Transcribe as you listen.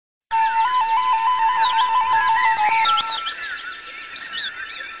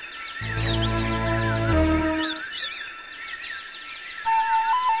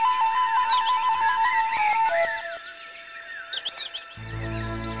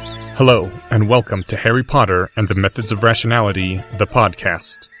Hello, and welcome to Harry Potter and the Methods of Rationality, the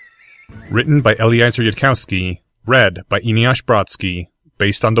podcast. Written by Eliezer Yudkowsky, read by Eneasz Brodsky,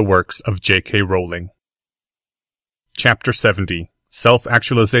 based on the works of J.K. Rowling. Chapter 70,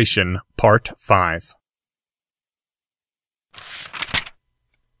 Self-Actualization, Part 5.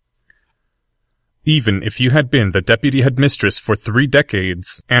 Even if you had been the deputy headmistress for 3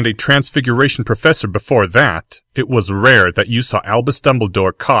 decades, and a transfiguration professor before that, it was rare that you saw Albus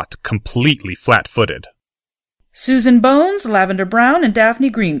Dumbledore caught completely flat-footed. Susan Bones, Lavender Brown, and Daphne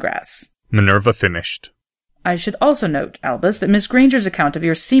Greengrass, Minerva finished. I should also note, Albus, that Miss Granger's account of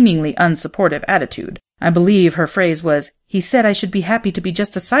your seemingly unsupportive attitude, I believe her phrase was, "He said I should be happy to be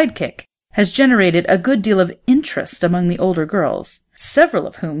just a sidekick," has generated a good deal of interest among the older girls, several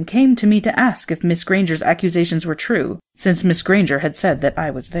of whom came to me to ask if Miss Granger's accusations were true, since Miss Granger had said that I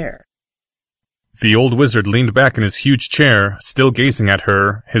was there. The old wizard leaned back in his huge chair, still gazing at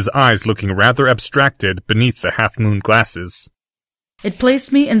her, his eyes looking rather abstracted beneath the half-moon glasses. It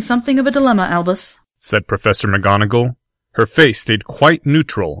placed me in something of a dilemma, Albus, said Professor McGonagall. Her face stayed quite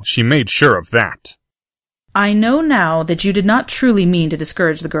neutral, she made sure of that. I know now that you did not truly mean to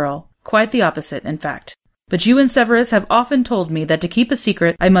discourage the girl. Quite the opposite, in fact. But you and Severus have often told me that to keep a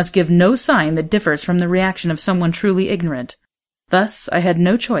secret I must give no sign that differs from the reaction of someone truly ignorant. Thus, I had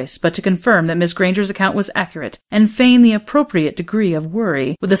no choice but to confirm that Miss Granger's account was accurate, and feign the appropriate degree of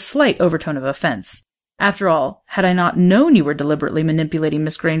worry with a slight overtone of offense. After all, had I not known you were deliberately manipulating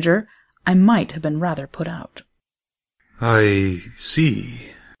Miss Granger, I might have been rather put out. I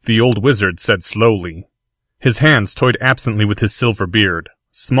see, the old wizard said slowly. His hands toyed absently with his silver beard.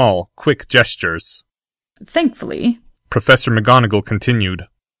 Small, quick gestures. Thankfully, Professor McGonagall continued,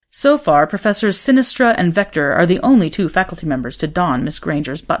 so far Professors Sinistra and Vector are the only 2 faculty members to don Miss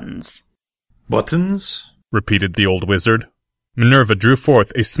Granger's buttons. Buttons? Repeated the old wizard. Minerva drew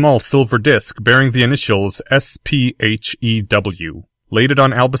forth a small silver disc bearing the initials S.P.H.E.W., laid it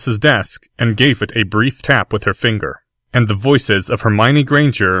on Albus's desk, and gave it a brief tap with her finger. And the voices of Hermione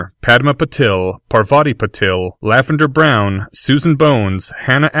Granger, Padma Patil, Parvati Patil, Lavender Brown, Susan Bones,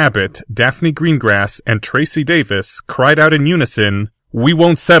 Hannah Abbott, Daphne Greengrass, and Tracy Davis cried out in unison, "We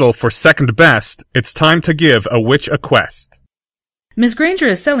won't settle for second best. It's time to give a witch a quest." Miss Granger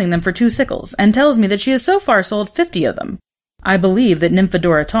is selling them for 2 sickles, and tells me that she has so far sold 50 of them. I believe that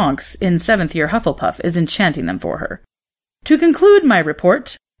Nymphadora Tonks, in 7th year Hufflepuff, is enchanting them for her. To conclude my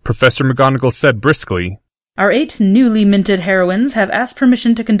report, Professor McGonagall said briskly, our 8 newly minted heroines have asked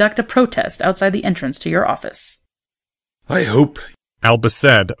permission to conduct a protest outside the entrance to your office. I hope, Albus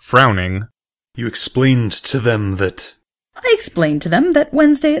said, frowning, you explained to them that... I explained to them that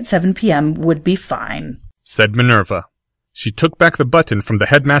Wednesday at 7 p.m. would be fine, said Minerva. She took back the button from the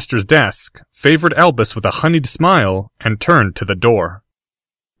headmaster's desk, favored Albus with a honeyed smile, and turned to the door.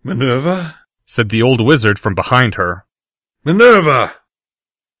 Minerva? Said the old wizard from behind her. Minerva!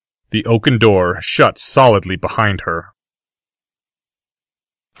 The oaken door shut solidly behind her.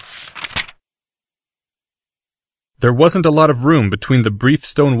 There wasn't a lot of room between the brief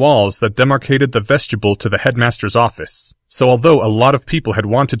stone walls that demarcated the vestibule to the headmaster's office, so although a lot of people had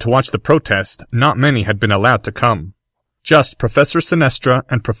wanted to watch the protest, not many had been allowed to come. Just Professor Sinistra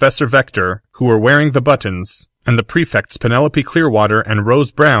and Professor Vector, who were wearing the buttons, and the prefects Penelope Clearwater and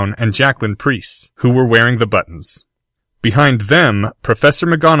Rose Brown and Jacqueline Priest, who were wearing the buttons. Behind them, Professor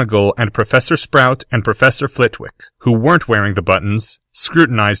McGonagall and Professor Sprout and Professor Flitwick, who weren't wearing the buttons,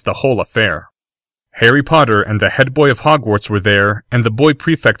 scrutinized the whole affair. Harry Potter and the head boy of Hogwarts were there, and the boy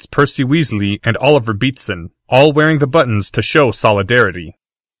prefects Percy Weasley and Oliver Beatson, all wearing the buttons to show solidarity.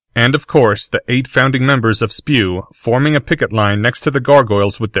 And of course, the 8 founding members of SPEW, forming a picket line next to the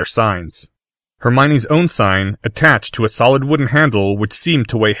gargoyles with their signs. Hermione's own sign, attached to a solid wooden handle which seemed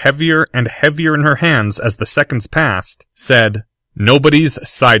to weigh heavier and heavier in her hands as the seconds passed, said, "Nobody's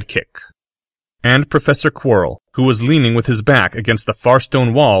sidekick." And Professor Quirrell, who was leaning with his back against the far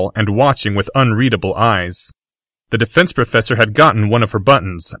stone wall and watching with unreadable eyes. The defense professor had gotten one of her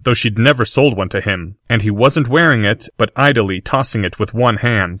buttons, though she'd never sold one to him, and he wasn't wearing it, but idly tossing it with one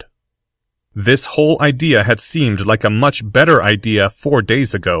hand. This whole idea had seemed like a much better idea 4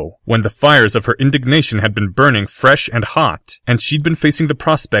 days ago, when the fires of her indignation had been burning fresh and hot, and she'd been facing the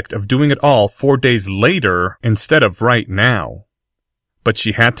prospect of doing it all 4 days later instead of right now. But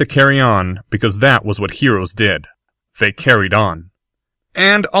she had to carry on, because that was what heroes did. They carried on.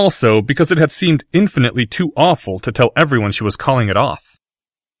 And also because it had seemed infinitely too awful to tell everyone she was calling it off.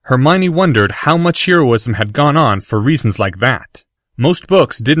 Hermione wondered how much heroism had gone on for reasons like that. Most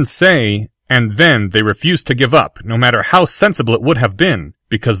books didn't say, and then they refused to give up, no matter how sensible it would have been,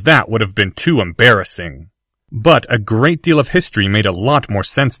 because that would have been too embarrassing. But a great deal of history made a lot more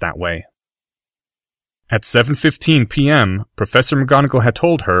sense that way. At 7:15 p.m., Professor McGonagall had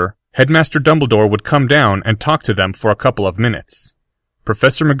told her Headmaster Dumbledore would come down and talk to them for a couple of minutes.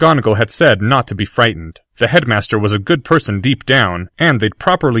 Professor McGonagall had said not to be frightened. The headmaster was a good person deep down, and they'd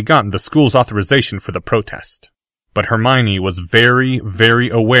properly gotten the school's authorization for the protest. But Hermione was very, very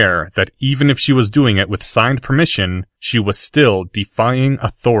aware that even if she was doing it with signed permission, she was still defying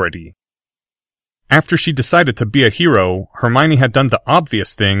authority. After she decided to be a hero, Hermione had done the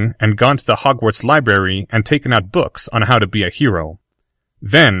obvious thing and gone to the Hogwarts library and taken out books on how to be a hero.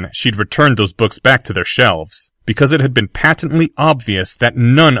 Then she'd returned those books back to their shelves, because it had been patently obvious that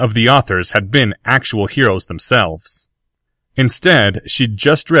none of the authors had been actual heroes themselves. Instead, she'd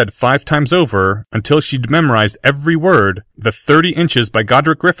just read 5 times over until she'd memorized every word, the 30 Inches by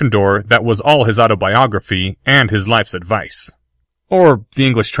Godric Gryffindor that was all his autobiography and his life's advice. Or the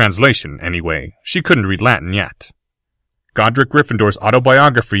English translation, anyway. She couldn't read Latin yet. Godric Gryffindor's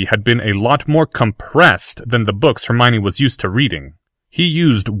autobiography had been a lot more compressed than the books Hermione was used to reading. He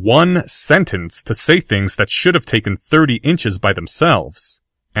used 1 sentence to say things that should have taken 30 inches by themselves.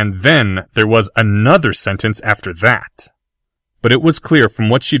 And then there was another sentence after that. But it was clear from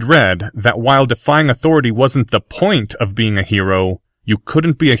what she'd read that while defying authority wasn't the point of being a hero, you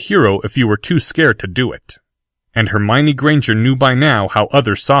couldn't be a hero if you were too scared to do it. And Hermione Granger knew by now how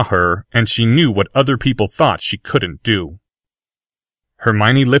others saw her, and she knew what other people thought she couldn't do.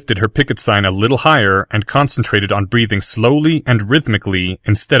 Hermione lifted her picket sign a little higher and concentrated on breathing slowly and rhythmically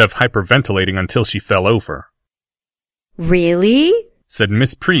instead of hyperventilating until she fell over. Really? Said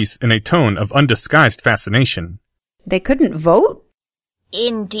Miss Preece in a tone of undisguised fascination. They couldn't vote?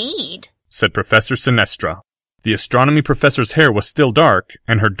 Indeed, said Professor Sinestra. The astronomy professor's hair was still dark,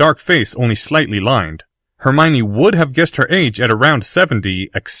 and her dark face only slightly lined. Hermione would have guessed her age at around 70,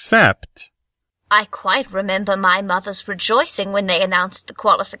 except... I quite remember my mother's rejoicing when they announced the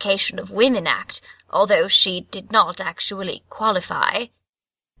Qualification of Women Act, although she did not actually qualify.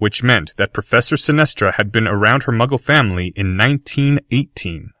 Which meant that Professor Sinestra had been around her Muggle family in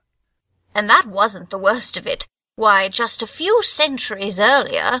 1918. And that wasn't the worst of it. Why, just a few centuries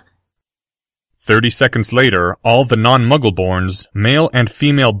earlier... 30 seconds later, all the non-Muggle-borns, male and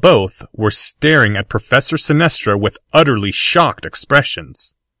female both, were staring at Professor Sinestra with utterly shocked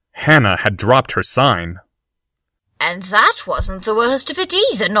expressions. Hannah had dropped her sign. And that wasn't the worst of it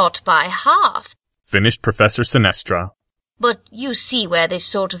either, not by half, finished Professor Sinestra. But you see where this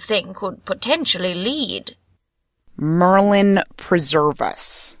sort of thing could potentially lead. Merlin preserve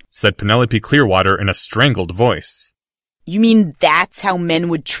us, said Penelope Clearwater in a strangled voice. You mean that's how men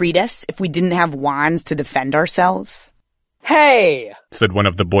would treat us if we didn't have wands to defend ourselves? Hey! said one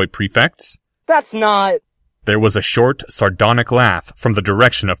of the boy prefects. That's not... There was a short, sardonic laugh from the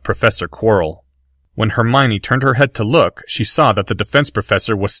direction of Professor Quirrell. When Hermione turned her head to look, she saw that the defense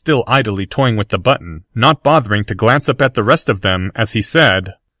professor was still idly toying with the button, not bothering to glance up at the rest of them as he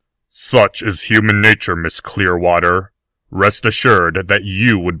said, Such is human nature, Miss Clearwater. Rest assured that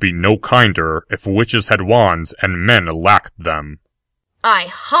you would be no kinder if witches had wands and men lacked them. I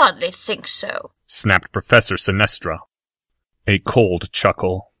hardly think so, snapped Professor Sinestra. A cold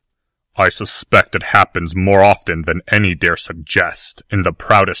chuckle. I suspect it happens more often than any dare suggest in the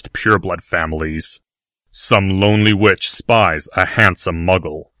proudest pureblood families. Some lonely witch spies a handsome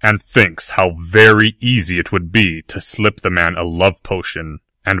muggle and thinks how very easy it would be to slip the man a love potion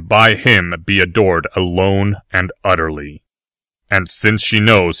and by him be adored alone and utterly. And since she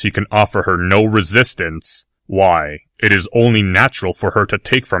knows he can offer her no resistance, why, it is only natural for her to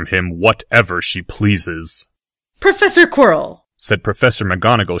take from him whatever she pleases. Professor Quirrell, said Professor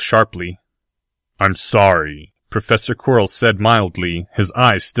McGonagall sharply. I'm sorry, Professor Quirrell said mildly, his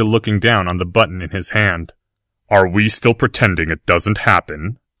eyes still looking down on the button in his hand. Are we still pretending it doesn't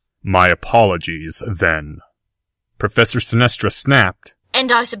happen? My apologies, then. Professor Sinestra snapped. And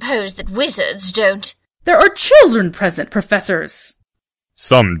I suppose that wizards don't... There are children present, professors.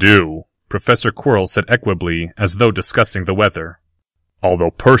 Some do, Professor Quirrell said equably, as though discussing the weather.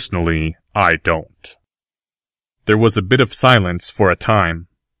 Although personally, I don't. There was a bit of silence for a time.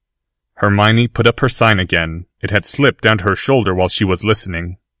 Hermione put up her sign again. It had slipped down to her shoulder while she was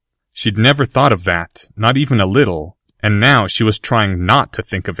listening. She'd never thought of that, not even a little, and now she was trying not to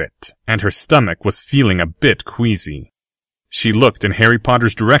think of it, and her stomach was feeling a bit queasy. She looked in Harry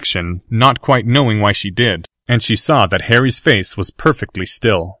Potter's direction, not quite knowing why she did, and she saw that Harry's face was perfectly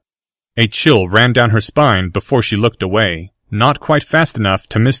still. A chill ran down her spine before she looked away, not quite fast enough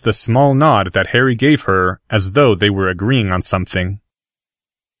to miss the small nod that Harry gave her, as though they were agreeing on something.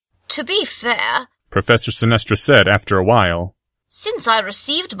 To be fair, Professor Sinestra said after a while, Since I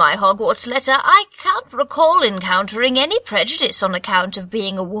received my Hogwarts letter, I can't recall encountering any prejudice on account of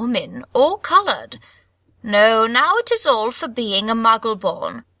being a woman or coloured. No, now it is all for being a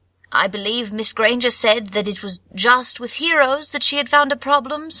Muggle-born. I believe Miss Granger said that it was just with heroes that she had found a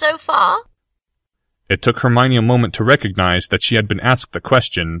problem so far. It took Hermione a moment to recognize that she had been asked the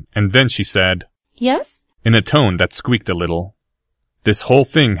question, and then she said, Yes? in a tone that squeaked a little. This whole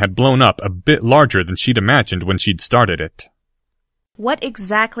thing had blown up a bit larger than she'd imagined when she'd started it. What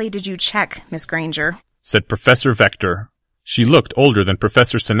exactly did you check, Miss Granger? Said Professor Vector. She looked older than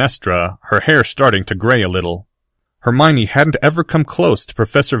Professor Sinestra, her hair starting to gray a little. Hermione hadn't ever come close to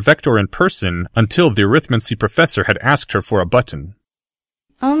Professor Vector in person until the arithmancy professor had asked her for a button.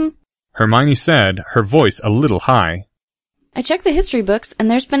 Hermione said, her voice a little high. I checked the history books, and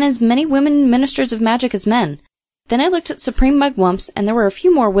there's been as many women ministers of magic as men. Then I looked at Supreme Mugwumps, and there were a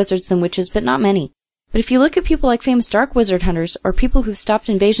few more wizards than witches, but not many. But if you look at people like famous dark wizard hunters, or people who've stopped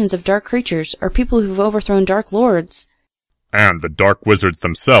invasions of dark creatures, or people who've overthrown dark lords... And the dark wizards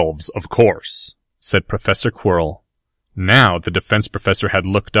themselves, of course, said Professor Quirrell. Now the defense professor had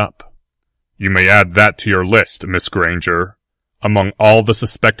looked up. You may add that to your list, Miss Granger. Among all the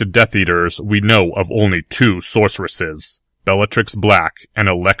suspected Death Eaters, we know of only 2 sorceresses, Bellatrix Black and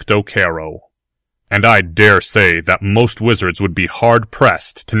Alecto Caro. And I dare say that most wizards would be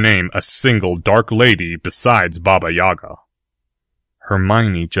hard-pressed to name a single dark lady besides Baba Yaga.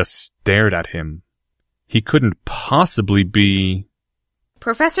 Hermione just stared at him. He couldn't possibly be...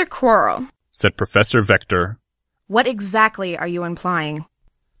 Professor Quirrell, said Professor Vector. What exactly are you implying?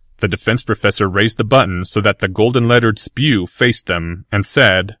 The defense professor raised the button so that the golden-lettered spew faced them and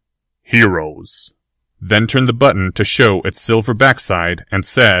said, Heroes. Then turned the button to show its silver backside and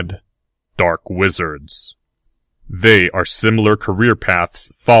said, Dark Wizards. They are similar career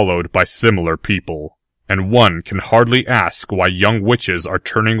paths followed by similar people, and one can hardly ask why young witches are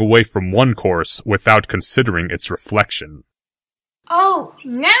turning away from one course without considering its reflection. Oh,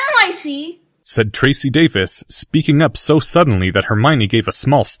 now I see, said Tracy Davis, speaking up so suddenly that Hermione gave a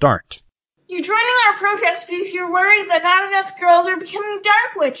small start. You're joining our protest because you're worried that not enough girls are becoming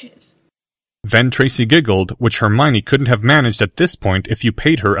dark witches. Then Tracy giggled, which Hermione couldn't have managed at this point if you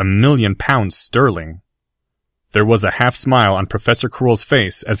paid her £1,000,000 sterling. There was a half-smile on Professor Quirrell's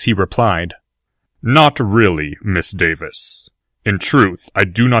face as he replied, Not really, Miss Davis. In truth, I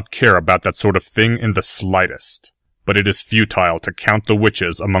do not care about that sort of thing in the slightest. But it is futile to count the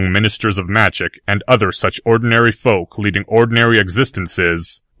witches among ministers of magic and other such ordinary folk leading ordinary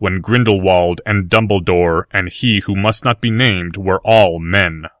existences when Grindelwald and Dumbledore and he who must not be named were all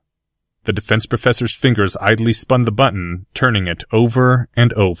men. The defense professor's fingers idly spun the button, turning it over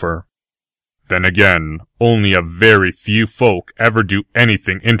and over. Then again, only a very few folk ever do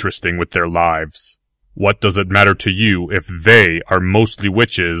anything interesting with their lives. What does it matter to you if they are mostly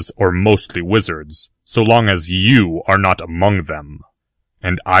witches or mostly wizards, so long as you are not among them?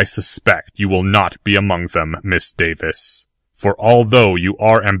 And I suspect you will not be among them, Miss Davis. For although you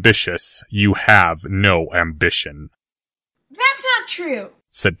are ambitious, you have no ambition. That's not true,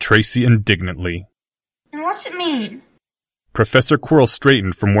 said Tracy indignantly. And what's it mean? Professor Quirrell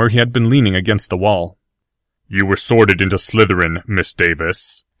straightened from where he had been leaning against the wall. You were sorted into Slytherin, Miss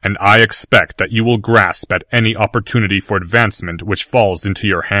Davis, and I expect that you will grasp at any opportunity for advancement which falls into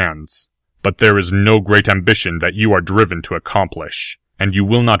your hands. But there is no great ambition that you are driven to accomplish, and you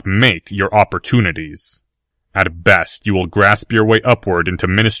will not make your opportunities. At best, you will grasp your way upward into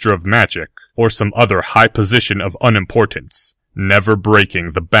Minister of Magic, or some other high position of unimportance, never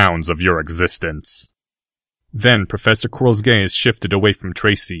breaking the bounds of your existence. Then Professor Quirrell's gaze shifted away from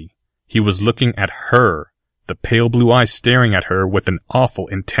Tracy. He was looking at her, the pale blue eyes staring at her with an awful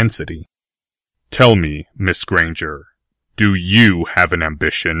intensity. Tell me, Miss Granger, do you have an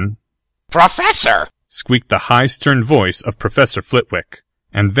ambition? Professor! Squeaked the high, stern voice of Professor Flitwick.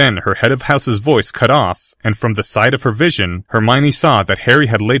 And then her head of house's voice cut off, and from the side of her vision, Hermione saw that Harry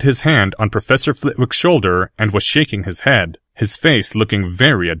had laid his hand on Professor Flitwick's shoulder and was shaking his head, his face looking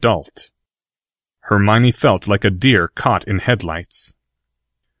very adult. Hermione felt like a deer caught in headlights.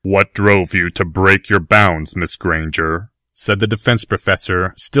 What drove you to break your bounds, Miss Granger? Said the defense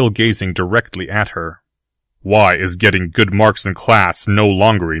professor, still gazing directly at her. Why is getting good marks in class no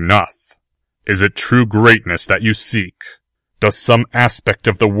longer enough? Is it true greatness that you seek? Does some aspect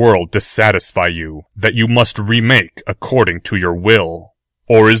of the world dissatisfy you, that you must remake according to your will?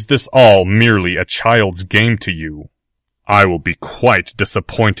 Or is this all merely a child's game to you? I will be quite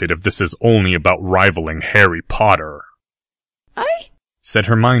disappointed if this is only about rivaling Harry Potter. Said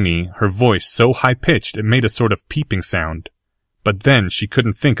Hermione, her voice so high-pitched it made a sort of peeping sound. But then she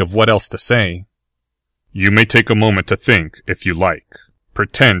couldn't think of what else to say. You may take a moment to think, if you like.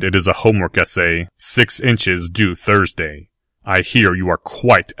 Pretend it is a homework essay, 6 inches due Thursday. I hear you are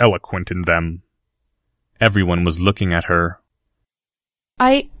quite eloquent in them. Everyone was looking at her.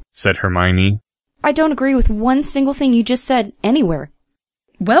 said Hermione. I don't agree with one single thing you just said anywhere.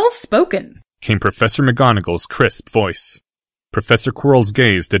 Well spoken, came Professor McGonagall's crisp voice. Professor Quirrell's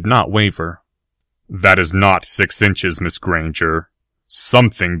gaze did not waver. That is not 6 inches, Miss Granger.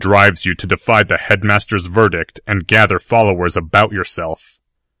 Something drives you to defy the headmaster's verdict and gather followers about yourself.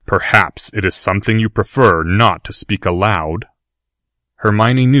 Perhaps it is something you prefer not to speak aloud.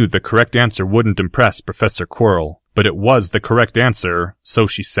 Hermione knew the correct answer wouldn't impress Professor Quirrell, but it was the correct answer, so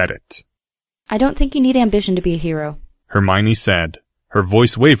she said it. I don't think you need ambition to be a hero, Hermione said. Her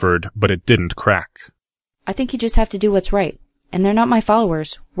voice wavered, but it didn't crack. I think you just have to do what's right. And they're not my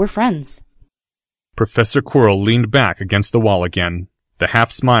followers. We're friends. Professor Quirrell leaned back against the wall again. The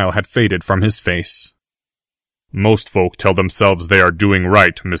half-smile had faded from his face. Most folk tell themselves they are doing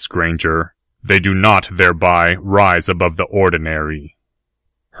right, Miss Granger. They do not thereby rise above the ordinary.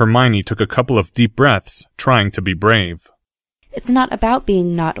 Hermione took a couple of deep breaths, trying to be brave. It's not about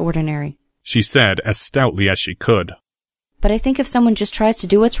being not ordinary, she said as stoutly as she could. But I think if someone just tries to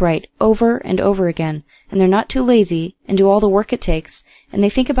do what's right over and over again, and they're not too lazy and do all the work it takes, and they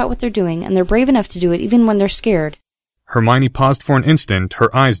think about what they're doing, and they're brave enough to do it even when they're scared. Hermione paused for an instant,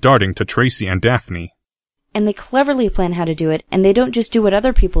 her eyes darting to Tracy and Daphne. And they cleverly plan how to do it, and they don't just do what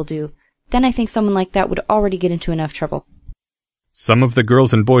other people do. Then I think someone like that would already get into enough trouble. Some of the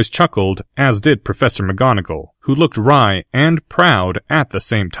girls and boys chuckled, as did Professor McGonagall, who looked wry and proud at the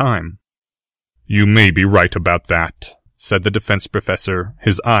same time. You may be right about that, said the defense professor,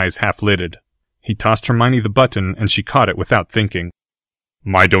 his eyes half-lidded. He tossed Hermione the button, and she caught it without thinking.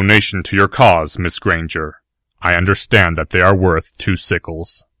 My donation to your cause, Miss Granger. I understand that they are worth 2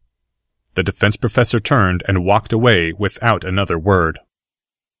 sickles. The defense professor turned and walked away without another word.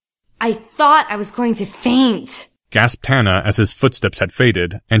 I thought I was going to faint, gasped Hannah as his footsteps had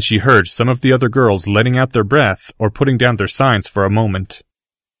faded, and she heard some of the other girls letting out their breath or putting down their signs for a moment.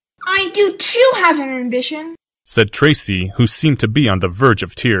 I do too have an ambition, said Tracy, who seemed to be on the verge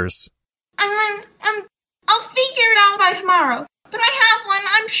of tears. I'll figure it out by tomorrow, but I have one,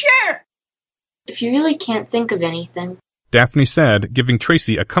 I'm sure. If you really can't think of anything, Daphne said, giving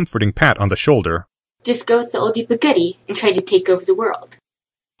Tracy a comforting pat on the shoulder. Just go with the oldie but goodie and try to take over the world.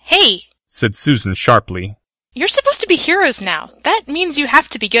 Hey, said Susan sharply. You're supposed to be heroes now. That means you have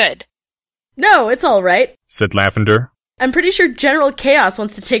to be good. No, it's all right, said Lavender. I'm pretty sure General Chaos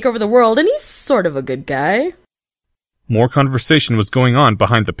wants to take over the world, and he's sort of a good guy. More conversation was going on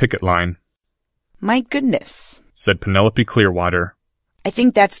behind the picket line. My goodness, said Penelope Clearwater. I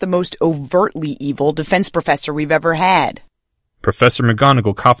think that's the most overtly evil defense professor we've ever had. Professor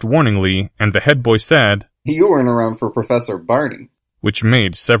McGonagall coughed warningly, and the head boy said, You weren't around for Professor Barney. Which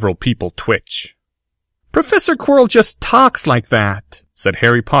made several people twitch. Professor Quirrell just talks like that, said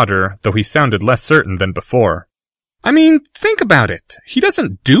Harry Potter, though he sounded less certain than before. I mean, think about it. He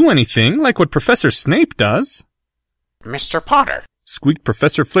doesn't do anything like what Professor Snape does. Mr. Potter, squeaked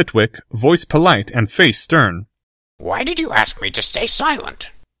Professor Flitwick, voice polite and face stern. Why did you ask me to stay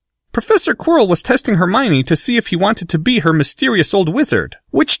silent? Professor Quirrell was testing Hermione to see if he wanted to be her mysterious old wizard,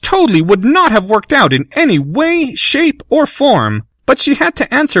 which totally would not have worked out in any way, shape, or form, but she had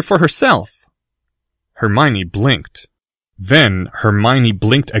to answer for herself. Hermione blinked. Then Hermione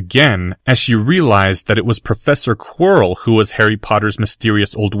blinked again as she realized that it was Professor Quirrell who was Harry Potter's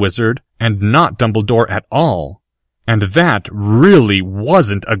mysterious old wizard, and not Dumbledore at all. And that really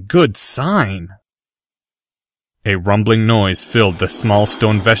wasn't a good sign. A rumbling noise filled the small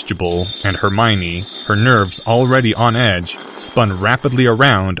stone vestibule, and Hermione, her nerves already on edge, spun rapidly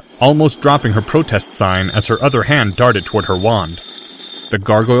around, almost dropping her protest sign as her other hand darted toward her wand. The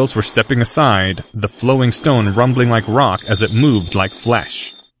gargoyles were stepping aside, the flowing stone rumbling like rock as it moved like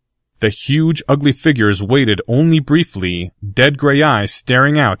flesh. The huge, ugly figures waited only briefly, dead gray eyes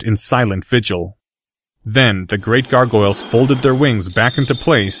staring out in silent vigil. Then the great gargoyles folded their wings back into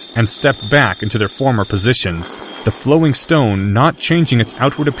place and stepped back into their former positions, the flowing stone not changing its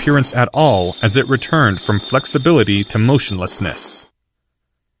outward appearance at all as it returned from flexibility to motionlessness.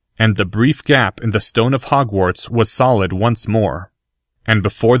 And the brief gap in the stone of Hogwarts was solid once more. And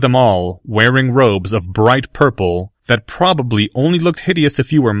before them all, wearing robes of bright purple that probably only looked hideous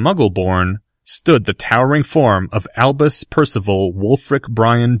if you were Muggle-born, stood the towering form of Albus Percival Wulfric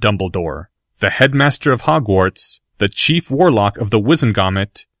Brian Dumbledore, the headmaster of Hogwarts, the chief warlock of the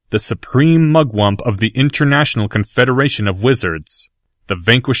Wizengamot, the supreme mugwump of the International Confederation of Wizards, the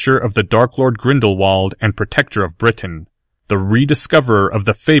vanquisher of the Dark Lord Grindelwald and protector of Britain, the rediscoverer of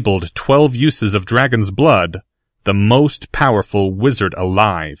the fabled 12 uses of dragon's blood, the most powerful wizard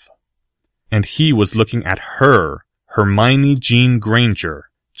alive. And he was looking at her, Hermione Jean Granger,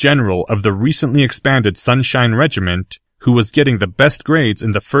 general of the recently expanded Sunshine Regiment, who was getting the best grades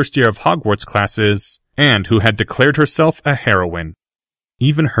in the first year of Hogwarts classes, and who had declared herself a heroine.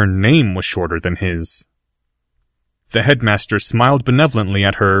 Even her name was shorter than his. The headmaster smiled benevolently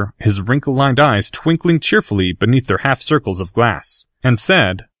at her, his wrinkle-lined eyes twinkling cheerfully beneath their half-circles of glass, and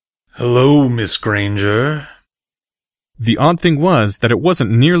said, "Hello, Miss Granger." The odd thing was that it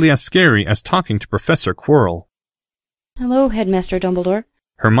wasn't nearly as scary as talking to Professor Quirrell. "Hello, Headmaster Dumbledore,"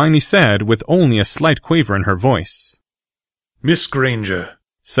 Hermione said with only a slight quaver in her voice. "Miss Granger,"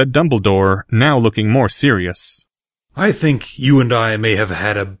 said Dumbledore, now looking more serious. "I think you and I may have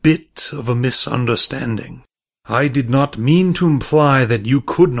had a bit of a misunderstanding. I did not mean to imply that you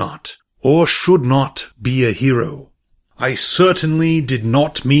could not, or should not, be a hero. I certainly did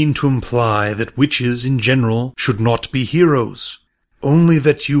not mean to imply that witches in general should not be heroes, only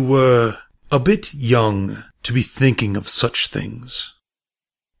that you were a bit young to be thinking of such things."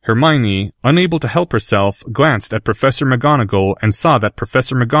 Hermione, unable to help herself, glanced at Professor McGonagall and saw that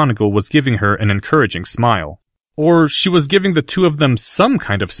Professor McGonagall was giving her an encouraging smile. Or she was giving the two of them some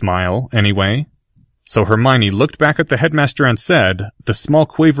kind of smile, anyway. So Hermione looked back at the headmaster and said, the small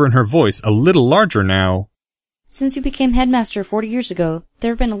quaver in her voice a little larger now, "Since you became headmaster 40 years ago,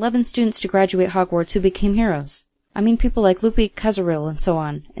 there have been 11 students to graduate Hogwarts who became heroes. I mean people like Lupi Cazaril and so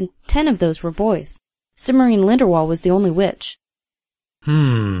on, and 10 of those were boys. Cimmerine Linderwall was the only witch."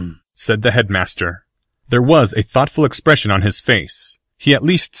 Said the headmaster. There was a thoughtful expression on his face. He at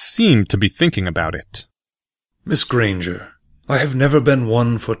least seemed to be thinking about it. "Miss Granger, I have never been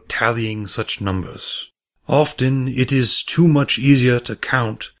one for tallying such numbers. Often it is too much easier to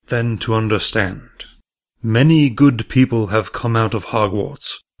count than to understand. Many good people have come out of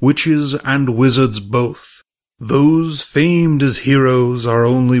Hogwarts, witches and wizards both. Those famed as heroes are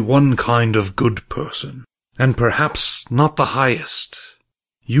only one kind of good person, and perhaps not the highest.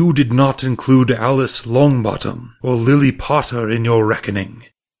 You did not include Alice Longbottom or Lily Potter in your reckoning.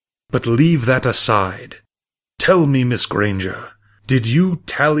 But leave that aside. Tell me, Miss Granger, did you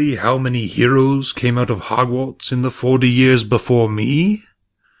tally how many heroes came out of Hogwarts in the 40 years before me?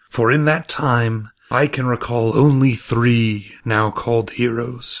 For in that time, I can recall only 3 now called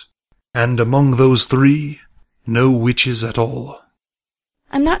heroes. And among those 3, no witches at all."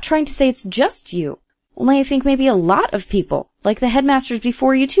 "I'm not trying to say it's just you. Only I think maybe a lot of people, like the headmasters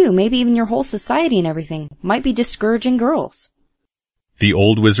before you too, maybe even your whole society and everything, might be discouraging girls." The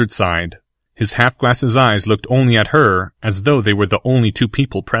old wizard sighed. His half-glasses eyes looked only at her, as though they were the only 2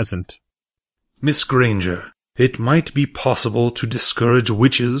 people present. "Miss Granger, it might be possible to discourage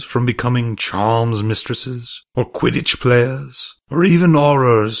witches from becoming charms mistresses, or Quidditch players, or even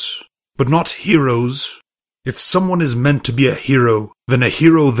aurors, but not heroes. If someone is meant to be a hero, then a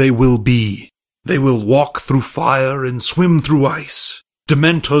hero they will be. They will walk through fire and swim through ice.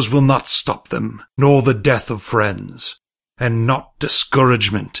 Dementors will not stop them, nor the death of friends, and not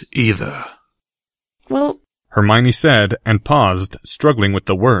discouragement either." "Well," Hermione said, and paused, struggling with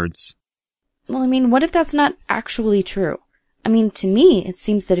the words. "Well, I mean, what if that's not actually true? I mean, to me, it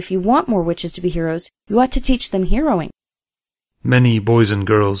seems that if you want more witches to be heroes, you ought to teach them heroing." "Many boys and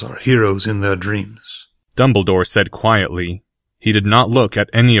girls are heroes in their dreams," Dumbledore said quietly. He did not look at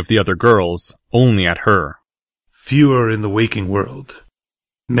any of the other girls, only at her. "Fewer in the waking world.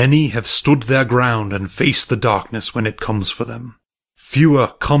 Many have stood their ground and faced the darkness when it comes for them. Fewer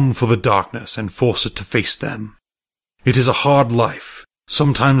come for the darkness and force it to face them. It is a hard life,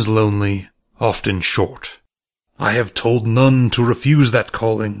 sometimes lonely, often short. I have told none to refuse that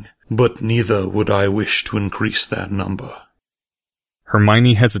calling, but neither would I wish to increase their number."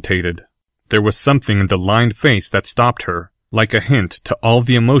 Hermione hesitated. There was something in the lined face that stopped her, like a hint to all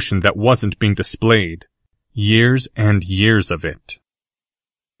the emotion that wasn't being displayed. Years and years of it.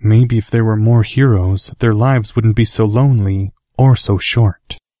 Maybe if there were more heroes, their lives wouldn't be so lonely or so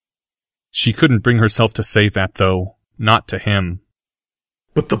short. She couldn't bring herself to say that, though. Not to him.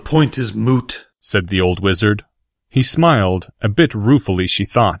 "But the point is moot," said the old wizard. He smiled, a bit ruefully, she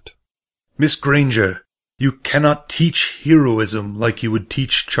thought. "Miss Granger, you cannot teach heroism like you would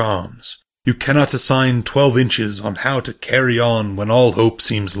teach charms. You cannot assign 12 inches on how to carry on when all hope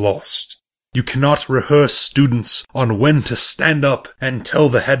seems lost. You cannot rehearse students on when to stand up and tell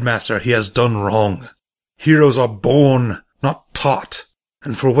the headmaster he has done wrong. Heroes are born, not taught,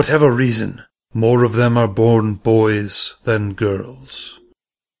 and for whatever reason, more of them are born boys than girls."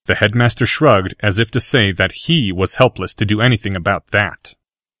 The headmaster shrugged as if to say that he was helpless to do anything about that.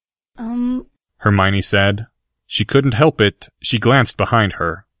 Hermione Hermione said. She couldn't help it, she glanced behind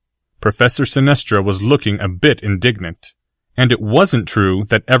her. Professor Sinestra was looking a bit indignant. And it wasn't true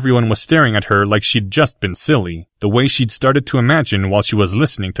that everyone was staring at her like she'd just been silly, the way she'd started to imagine while she was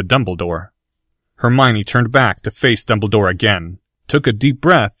listening to Dumbledore. Hermione turned back to face Dumbledore again, took a deep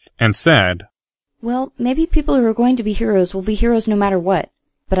breath, and said, Well, maybe people who are going to be heroes will be heroes no matter what,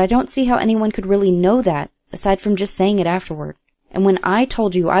 but I don't see how anyone could really know that, aside from just saying it afterward. And when I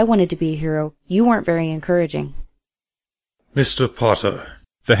told you I wanted to be a hero, you weren't very encouraging. Mr. Potter,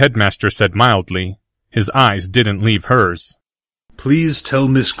 the headmaster said mildly. His eyes didn't leave hers. Please tell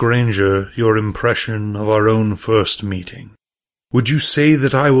Miss Granger your impression of our own first meeting. Would you say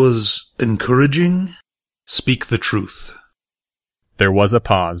that I was encouraging? Speak the truth. There was a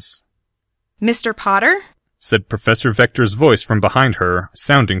pause. Mr. Potter? Said Professor Vector's voice from behind her,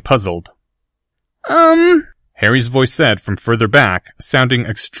 sounding puzzled. Harry's voice said from further back, sounding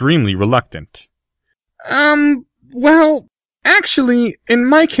extremely reluctant. Well, actually, in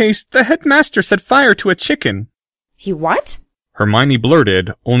my case, the headmaster set fire to a chicken. He what? Hermione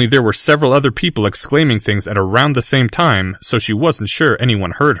blurted, only there were several other people exclaiming things at around the same time, so she wasn't sure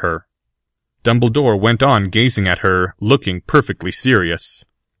anyone heard her. Dumbledore went on gazing at her, looking perfectly serious.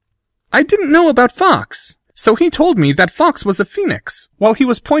 I didn't know about Fox, so he told me that Fox was a phoenix, while he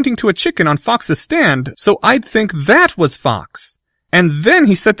was pointing to a chicken on Fox's stand, so I'd think that was Fox. And then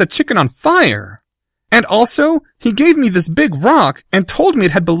he set the chicken on fire. And also, he gave me this big rock and told me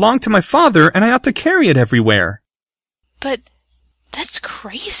it had belonged to my father and I ought to carry it everywhere. But that's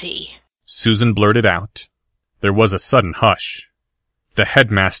crazy, Susan blurted out. There was a sudden hush. The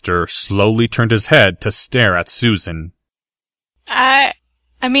headmaster slowly turned his head to stare at Susan. I...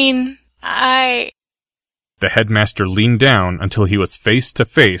 The headmaster leaned down until he was face to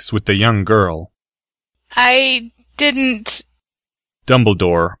face with the young girl. I didn't...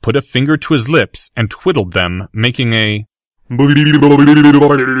 Dumbledore put a finger to his lips and twiddled them, making a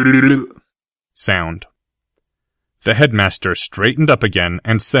sound. The headmaster straightened up again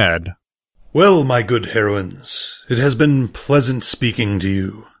and said, Well, my good heroines, it has been pleasant speaking to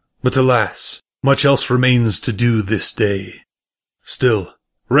you, but alas, much else remains to do this day. Still,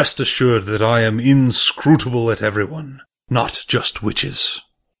 rest assured that I am inscrutable at everyone, not just witches.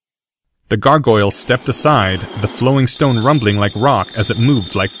 The gargoyle stepped aside, the flowing stone rumbling like rock as it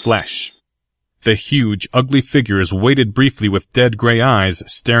moved like flesh. The huge, ugly figures waited briefly with dead grey eyes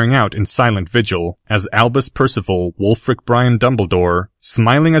staring out in silent vigil as Albus Percival Wulfric Brian Dumbledore,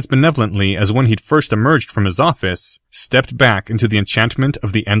 smiling as benevolently as when he'd first emerged from his office, stepped back into the enchantment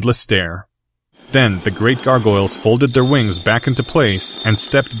of the endless stare. Then the great gargoyles folded their wings back into place and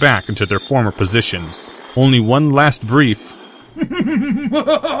stepped back into their former positions. Only one last brief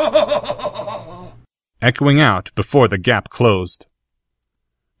echoing out before the gap closed.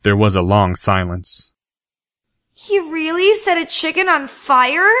 There was a long silence. He really set a chicken on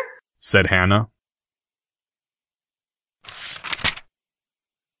fire? Said Hannah.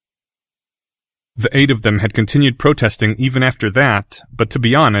 The 8 of them had continued protesting even after that, but to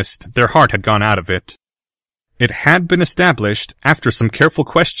be honest, their heart had gone out of it. It had been established, after some careful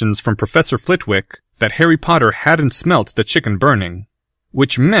questions from Professor Flitwick, that Harry Potter hadn't smelt the chicken burning,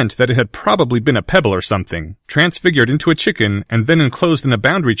 which meant that it had probably been a pebble or something, transfigured into a chicken and then enclosed in a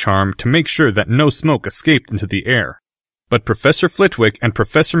boundary charm to make sure that no smoke escaped into the air. But Professor Flitwick and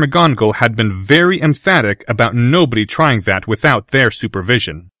Professor McGonagall had been very emphatic about nobody trying that without their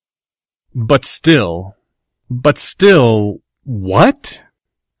supervision. But still, what?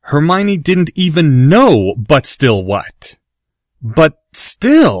 Hermione didn't even know but still what? But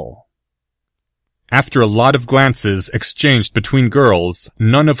still. After a lot of glances exchanged between girls,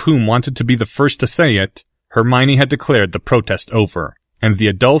 none of whom wanted to be the first to say it, Hermione had declared the protest over, and the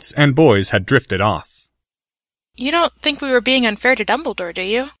adults and boys had drifted off. You don't think we were being unfair to Dumbledore, do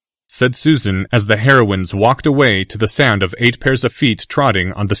you? Said Susan as the heroines walked away to the sound of 8 pairs of feet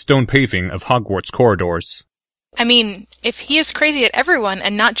trotting on the stone paving of Hogwarts corridors. I mean, if he is crazy at everyone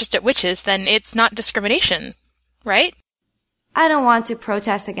and not just at witches, then it's not discrimination, right? I don't want to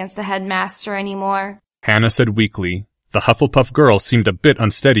protest against the headmaster anymore. Hannah said weakly. The Hufflepuff girl seemed a bit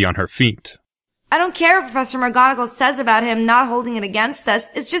unsteady on her feet. I don't care what Professor McGonagall says about him not holding it against us.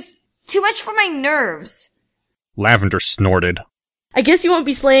 It's just too much for my nerves. Lavender snorted. I guess you won't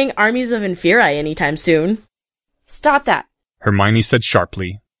be slaying armies of Inferi anytime soon. Stop that. Hermione said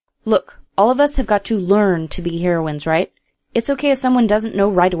sharply. Look, all of us have got to learn to be heroines, right? It's okay if someone doesn't know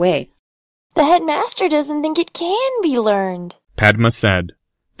right away. The headmaster doesn't think it can be learned, Padma said.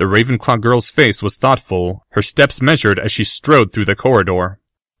 The Ravenclaw girl's face was thoughtful, her steps measured as she strode through the corridor.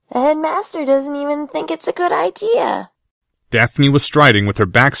 The headmaster doesn't even think it's a good idea. Daphne was striding with her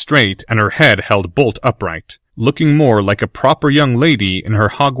back straight and her head held bolt upright, looking more like a proper young lady in her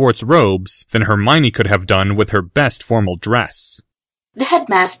Hogwarts robes than Hermione could have done with her best formal dress. The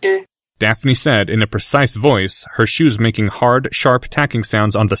headmaster, Daphne said in a precise voice, her shoes making hard, sharp tacking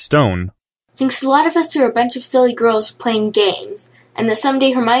sounds on the stone, thinks a lot of us are a bunch of silly girls playing games, and that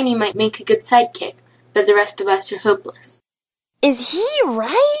someday Hermione might make a good sidekick, but the rest of us are hopeless. Is he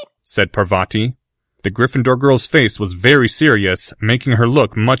right? Said Parvati. The Gryffindor girl's face was very serious, making her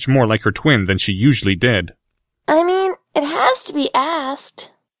look much more like her twin than she usually did. I mean, it has to be asked.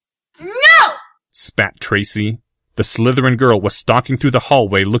 No! Spat Tracy. The Slytherin girl was stalking through the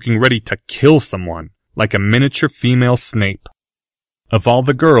hallway looking ready to kill someone, like a miniature female Snape. Of all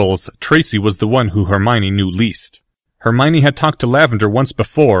the girls, Tracy was the one who Hermione knew least. Hermione had talked to Lavender once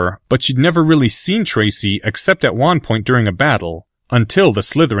before, but she'd never really seen Tracy except at one point during a battle, until the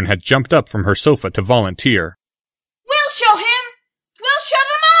Slytherin had jumped up from her sofa to volunteer. We'll show him! We'll show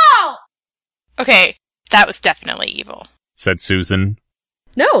them all! Okay, that was definitely evil, said Susan.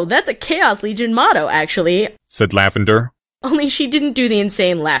 No, that's a Chaos Legion motto, actually. Said Lavender. Only she didn't do the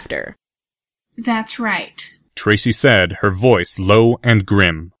insane laughter. That's right. Tracy said, her voice low and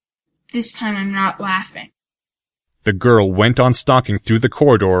grim. This time I'm not laughing. The girl went on stalking through the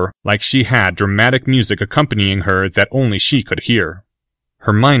corridor like she had dramatic music accompanying her that only she could hear.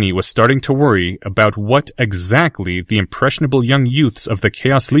 Hermione was starting to worry about what exactly the impressionable young youths of the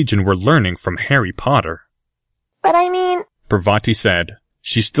Chaos Legion were learning from Harry Potter. But I mean... Parvati said.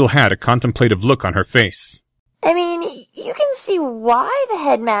 She still had a contemplative look on her face. I mean, you can see why the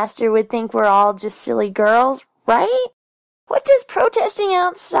headmaster would think we're all just silly girls, right? What does protesting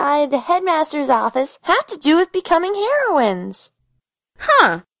outside the headmaster's office have to do with becoming heroines?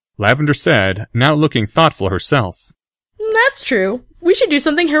 Huh. Lavender said, now looking thoughtful herself. That's true. We should do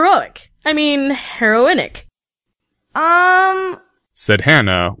something heroic. I mean, heroinic. Said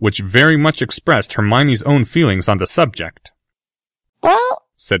Hannah, which very much expressed Hermione's own feelings on the subject. Well,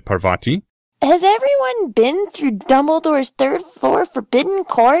 said Parvati, has everyone been through Dumbledore's third floor forbidden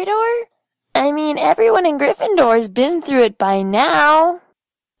corridor? I mean, everyone in Gryffindor's been through it by now.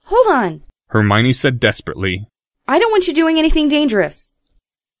 Hold on, Hermione said desperately. I don't want you doing anything dangerous.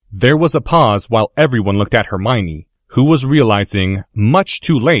 There was a pause while everyone looked at Hermione, who was realizing, much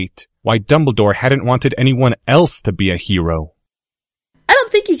too late, why Dumbledore hadn't wanted anyone else to be a hero. I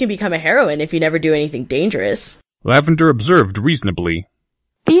don't think you can become a heroine if you never do anything dangerous. Lavender observed reasonably.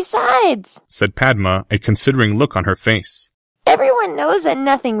 Besides, said Padma, a considering look on her face. Everyone knows that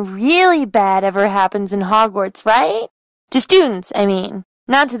nothing really bad ever happens in Hogwarts, right? To students, I mean,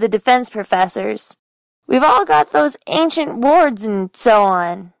 not to the defense professors. We've all got those ancient wards and so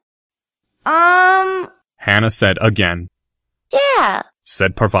on. Hannah said again. Yeah,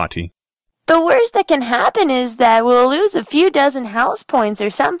 said Parvati. The worst that can happen is that we'll lose a few dozen house points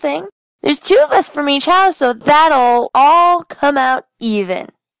or something. There's 2 of us from each house, so that'll all come out even.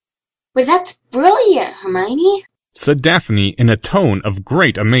 Well, that's brilliant, Hermione, said Daphne in a tone of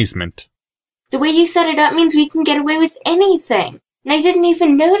great amazement. The way you set it up means we can get away with anything. And I didn't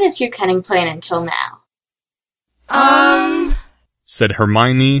even notice your cunning plan until now. Said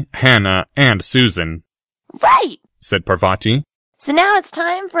Hermione, Hannah, and Susan. Right, said Parvati. So now it's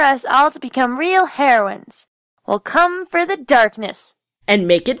time for us all to become real heroines. We'll come for the darkness. And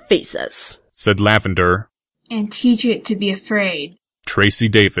make it face us, said Lavender. And teach it to be afraid, Tracy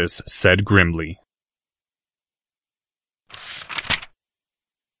Davis said grimly.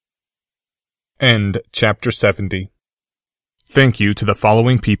 End Chapter 70. Thank you to the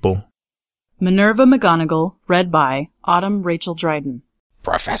following people. Minerva McGonagall, read by Autumn Rachel Dryden.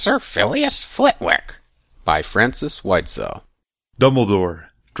 Professor Phileas Flitwick, by Francis Whitesell. Dumbledore,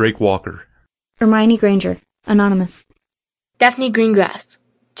 Drake Walker. Hermione Granger, anonymous. Daphne Greengrass,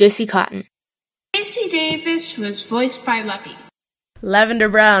 Josie Cotton. Casey Davis was voiced by Leppy. Lavender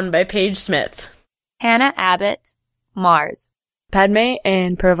Brown by Paige Smith. Hannah Abbott, Mars. Padme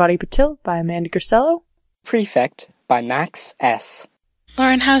and Parvati Patil by Amanda Grisello. Prefect by Max S.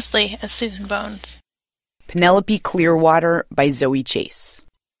 Lauren Housley as Susan Bones. Penelope Clearwater by Zoe Chase.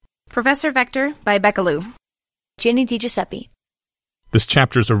 Professor Vector by Becca Lou. Jenny DiGiuseppe. This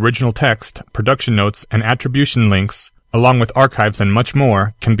chapter's original text, production notes, and attribution links, along with archives and much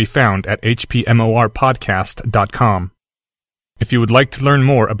more, can be found at hpmorpodcast.com. If you would like to learn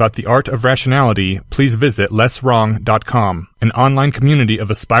more about the art of rationality, please visit lesswrong.com, an online community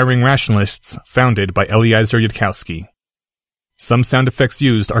of aspiring rationalists founded by Eliezer Yudkowsky. Some sound effects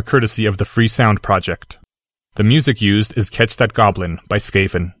used are courtesy of the Free Sound Project. The music used is Catch That Goblin by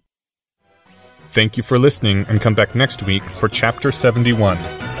Skaven. Thank you for listening, and come back next week for Chapter 71,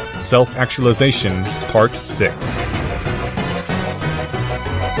 Self-Actualization, Part 6.